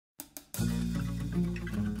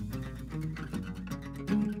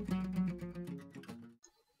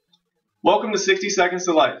Welcome to 60 Seconds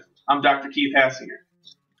to Life. I'm Dr. Keith Hassinger.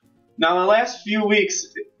 Now, in the last few weeks,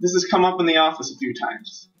 this has come up in the office a few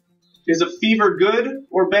times. Is a fever good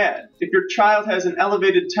or bad? If your child has an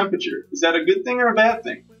elevated temperature, is that a good thing or a bad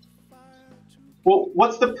thing? Well,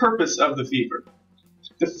 what's the purpose of the fever?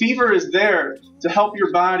 The fever is there to help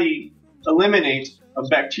your body eliminate a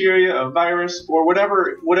bacteria, a virus, or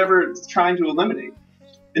whatever it's trying to eliminate.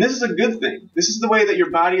 And this is a good thing. This is the way that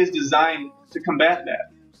your body is designed to combat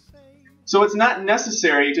that. So it's not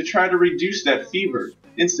necessary to try to reduce that fever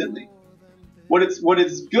instantly. What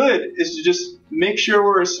is good is to just make sure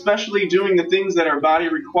we're especially doing the things that our body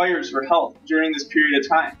requires for health during this period of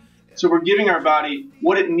time. So we're giving our body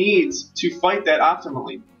what it needs to fight that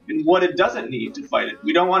optimally and what it doesn't need to fight it.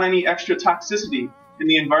 We don't want any extra toxicity in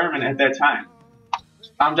the environment at that time.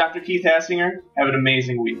 I'm Dr. Keith Hassinger. Have an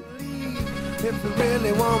amazing week. If we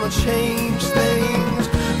really want to change things,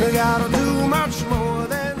 we gotta do much more.